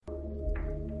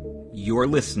You're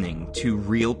listening to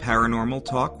Real Paranormal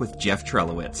Talk with Jeff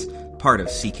Trelowitz, part of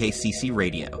CKCC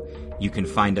Radio. You can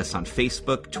find us on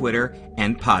Facebook, Twitter,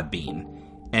 and Podbean.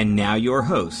 And now your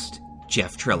host,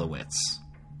 Jeff Trelowitz.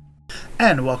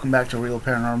 And welcome back to Real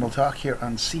Paranormal Talk here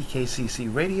on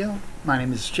CKCC Radio. My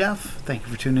name is Jeff. Thank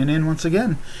you for tuning in once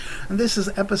again. And this is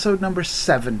episode number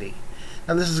 70.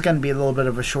 Now this is going to be a little bit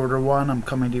of a shorter one. I'm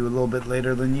coming to you a little bit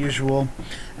later than usual.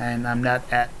 And I'm not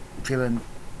feeling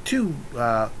too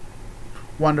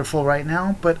wonderful right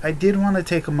now. But I did want to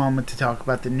take a moment to talk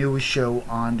about the newest show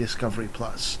on Discovery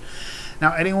Plus.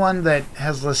 Now anyone that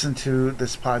has listened to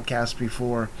this podcast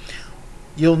before,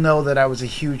 you'll know that I was a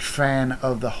huge fan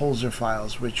of the Holzer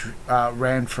Files, which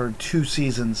ran for 2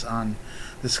 seasons on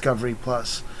Discovery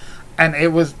Plus. And it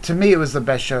was, to me, it was the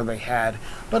best show they had.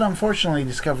 But unfortunately,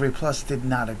 Discovery Plus did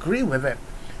not agree with it.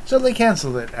 So they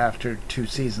canceled it after 2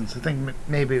 seasons. I think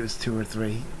maybe it was 2 or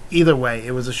 3. Either way,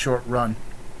 it was a short run.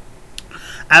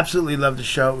 Absolutely loved the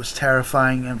show. It was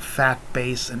terrifying and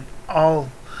fact-based, and all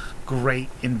great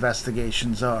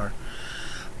investigations are.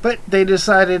 But they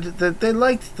decided that they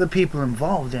liked the people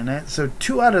involved in it, so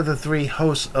 2 out of the 3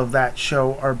 hosts of that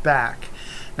show are back.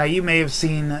 Now, you may have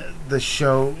seen the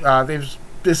show.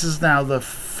 This is now the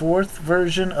 4th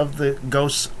version of the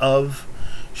Ghosts of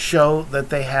show that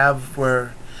they have,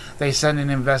 where they send an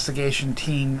investigation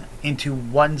team into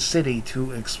one city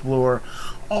to explore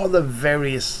all the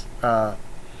various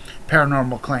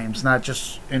paranormal claims, not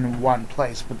just in one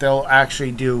place, but they'll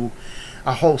actually do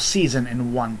a whole season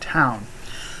in one town.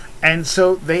 And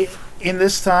so in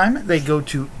this time, they go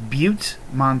to Butte,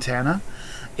 Montana.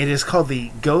 It is called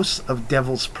the Ghosts of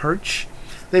Devil's Perch.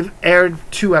 They've aired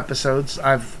 2 episodes.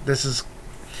 I've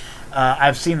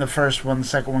seen the first one. The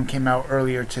second one came out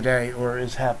earlier today, or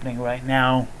is happening right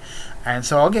now. And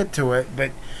so I'll get to it.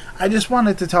 But I just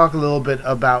wanted to talk a little bit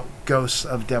about Ghosts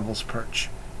of Devil's Perch.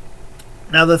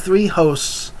 Now, the 3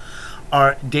 hosts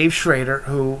are Dave Schrader,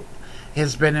 who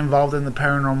has been involved in the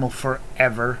paranormal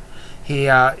forever. He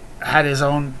had his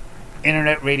own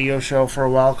internet radio show for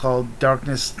a while called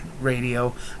Darkness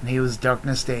Radio, and he was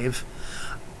Darkness Dave.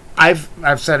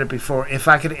 I've said it before, if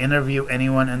I could interview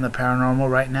anyone in the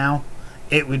paranormal right now,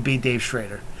 it would be Dave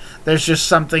Schrader. There's just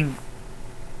something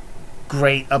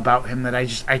great about him that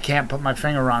I can't put my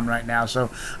finger on right now,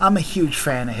 so I'm a huge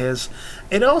fan of his.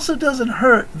 It also doesn't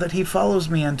hurt that he follows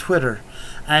me on Twitter,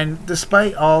 and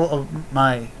despite all of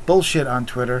my bullshit on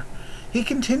Twitter, he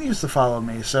continues to follow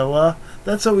me, so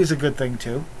that's always a good thing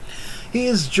too. He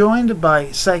is joined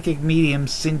by psychic medium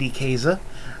Cindy Kaza.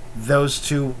 Those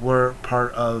 2 were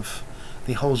part of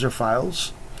the Holzer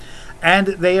Files. And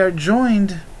they are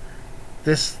joined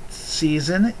this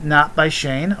season not by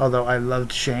Shane, although I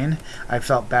loved Shane. I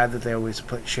felt bad that they always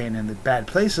put Shane in the bad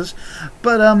places.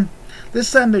 But this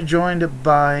time they're joined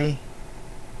by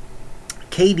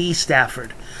KD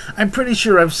Stafford. I'm pretty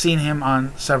sure I've seen him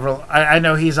on several. I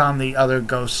know he's on the other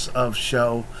Ghosts of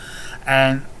show,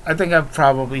 and I think I've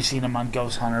probably seen him on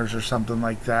Ghost Hunters or something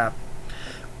like that.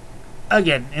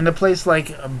 Again, in a place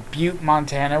like Butte,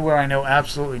 Montana, where I know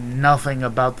absolutely nothing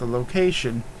about the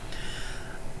location,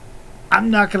 I'm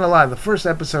not going to lie, the first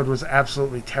episode was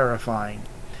absolutely terrifying.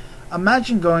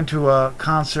 Imagine going to a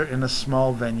concert in a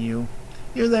small venue.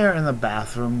 You're there in the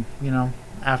bathroom,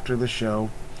 after the show,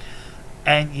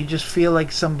 and you just feel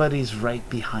like somebody's right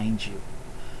behind you.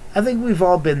 I think we've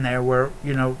all been there where,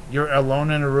 you're alone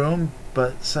in a room,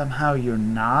 but somehow you're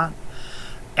not.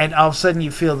 And all of a sudden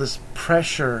you feel this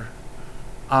pressure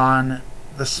on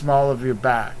the small of your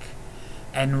back.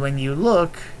 And when you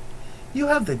look, you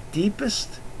have the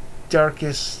deepest,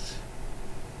 darkest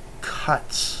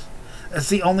cuts. That's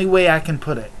the only way I can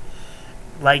put it.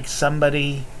 Like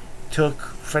somebody took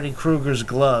Freddy Krueger's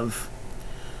glove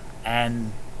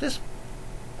and just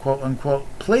quote-unquote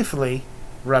playfully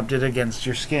rubbed it against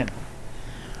your skin.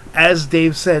 As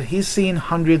Dave said, he's seen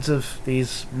hundreds of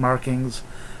these markings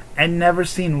and never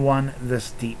seen one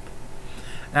this deep.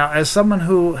 Now, as someone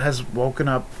who has woken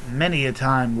up many a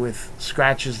time with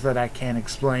scratches that I can't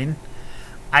explain,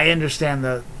 I understand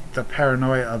the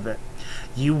paranoia of it.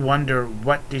 You wonder,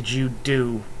 what did you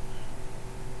do?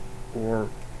 Or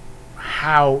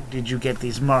how did you get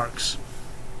these marks?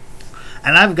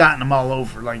 And I've gotten them all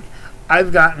over. Like,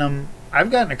 I've gotten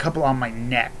a couple on my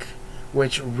neck,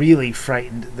 which really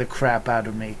frightened the crap out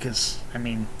of me, because,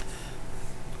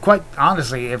 quite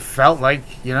honestly, it felt like,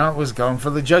 it was going for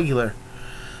the jugular.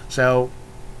 So,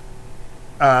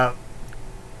 and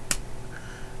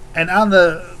on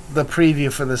the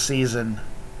preview for the season,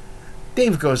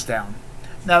 Dave goes down.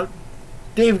 Now,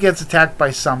 Dave gets attacked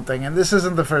by something, and this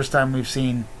isn't the first time we've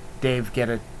seen Dave get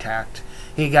attacked.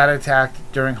 He got attacked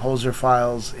during Holzer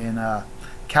Files in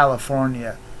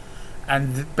California,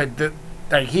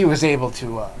 but he was able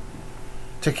to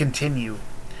continue.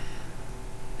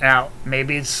 Now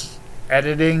maybe it's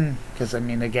editing, because I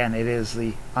mean, again, it is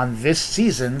on this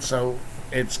season, so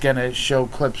it's gonna show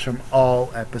clips from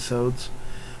all episodes.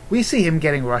 We see him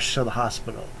getting rushed to the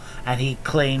hospital, and he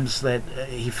claims that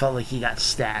he felt like he got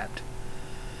stabbed.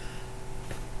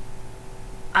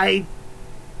 I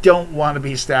don't want to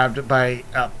be stabbed by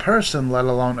a person, let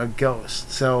alone a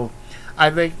ghost. So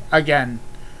I think, again,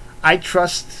 I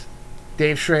trust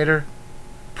Dave Schrader.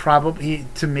 Probably,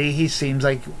 to me, he seems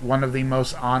like one of the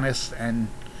most honest and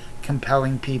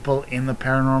compelling people in the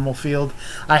paranormal field.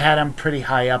 I had him pretty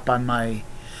high up on my,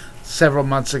 several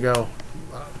months ago,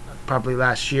 probably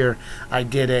last year, I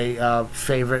did a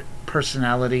favorite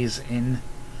personalities in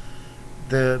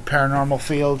the paranormal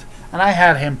field, and I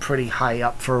had him pretty high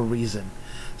up for a reason.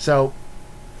 So,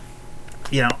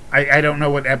 I don't know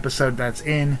what episode that's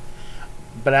in,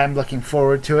 but I'm looking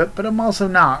forward to it. But I'm also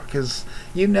not, because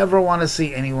you never want to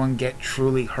see anyone get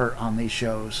truly hurt on these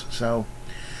shows. So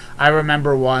I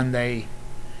remember one, there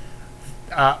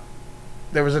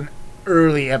was an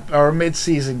early or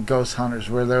mid-season Ghost Hunters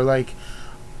where they're like,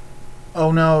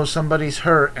 oh no, somebody's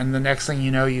hurt, and the next thing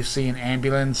you know, you see an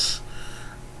ambulance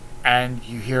and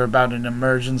you hear about an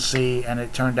emergency, and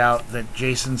it turned out that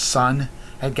Jason's son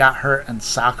had got hurt in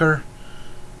soccer,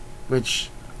 which,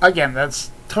 again,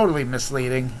 that's totally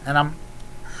misleading, and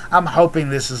I'm hoping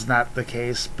this is not the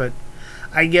case, but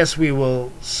I guess we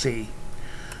will see.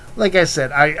 Like I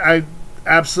said, I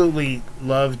absolutely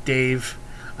love Dave.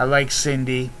 I like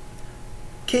Cindy.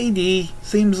 KD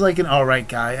seems like an alright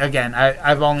guy. Again,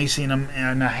 I've only seen him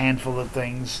in a handful of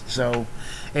things, so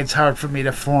it's hard for me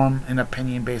to form an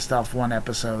opinion based off one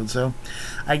episode. So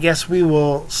I guess we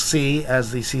will see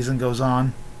as the season goes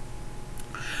on.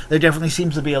 There definitely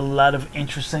seems to be a lot of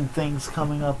interesting things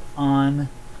coming up on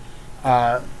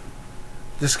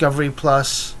Discovery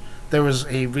Plus. There was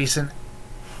a recent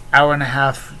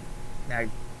hour-and-a-half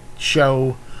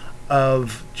show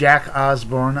of Jack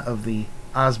Osborne of the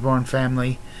Osborne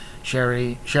family,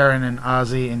 Sharon and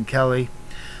Ozzy and Kelly,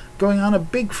 going on a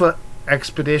Bigfoot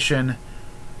expedition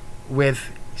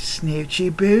with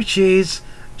Snoochie Boochies,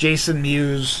 Jason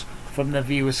Mewes from the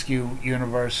View Askew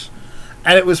universe.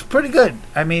 And it was pretty good.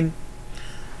 I mean,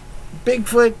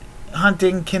 Bigfoot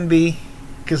hunting can be,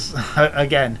 because,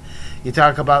 again, you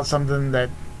talk about something that,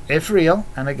 if real,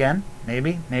 and again,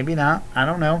 maybe not, I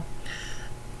don't know,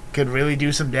 could really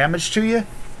do some damage to you,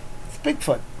 it's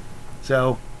Bigfoot.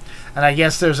 So, and I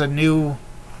guess there's a new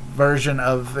version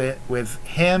of it with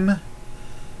him,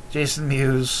 Jason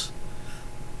Mewes,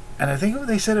 and I think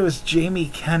they said it was Jamie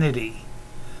Kennedy,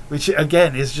 which,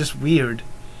 again, is just weird,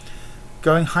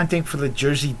 going hunting for the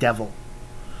Jersey Devil.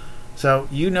 So,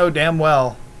 you know damn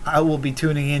well I will be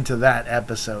tuning into that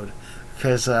episode,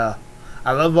 because I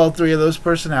love all three of those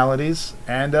personalities,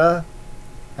 and hell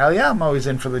yeah, I'm always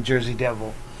in for the Jersey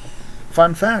Devil.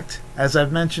 Fun fact, as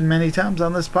I've mentioned many times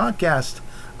on this podcast,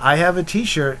 I have a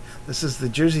t-shirt that says the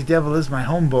Jersey Devil is my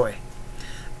homeboy,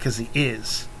 because he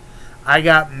is. I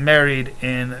got married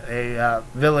in a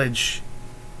village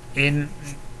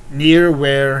near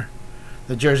where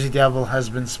the Jersey Devil has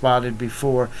been spotted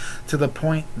before, to the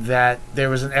point that there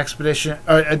was an expedition,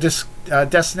 or a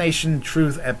Destination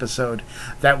Truth episode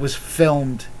that was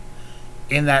filmed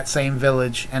in that same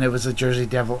village, and it was a Jersey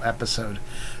Devil episode.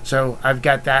 So I've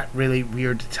got that really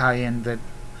weird tie-in,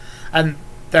 and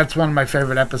that's one of my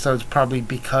favorite episodes, probably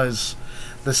because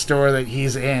the store that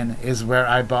he's in is where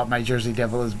I bought my Jersey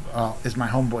Devil is my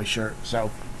homeboy shirt.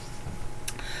 So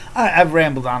I've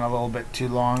rambled on a little bit too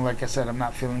long. Like I said, I'm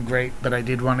not feeling great, but I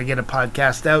did want to get a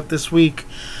podcast out this week.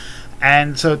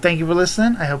 And so thank you for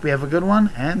listening. I hope you have a good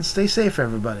one, and stay safe,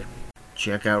 everybody.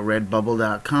 Check out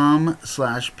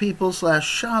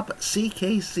redbubble.com/people/shop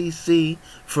CKCC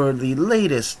for the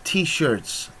latest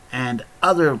t-shirts and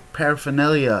other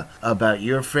paraphernalia about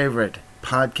your favorite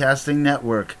podcasting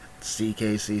network,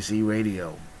 CKCC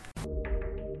Radio.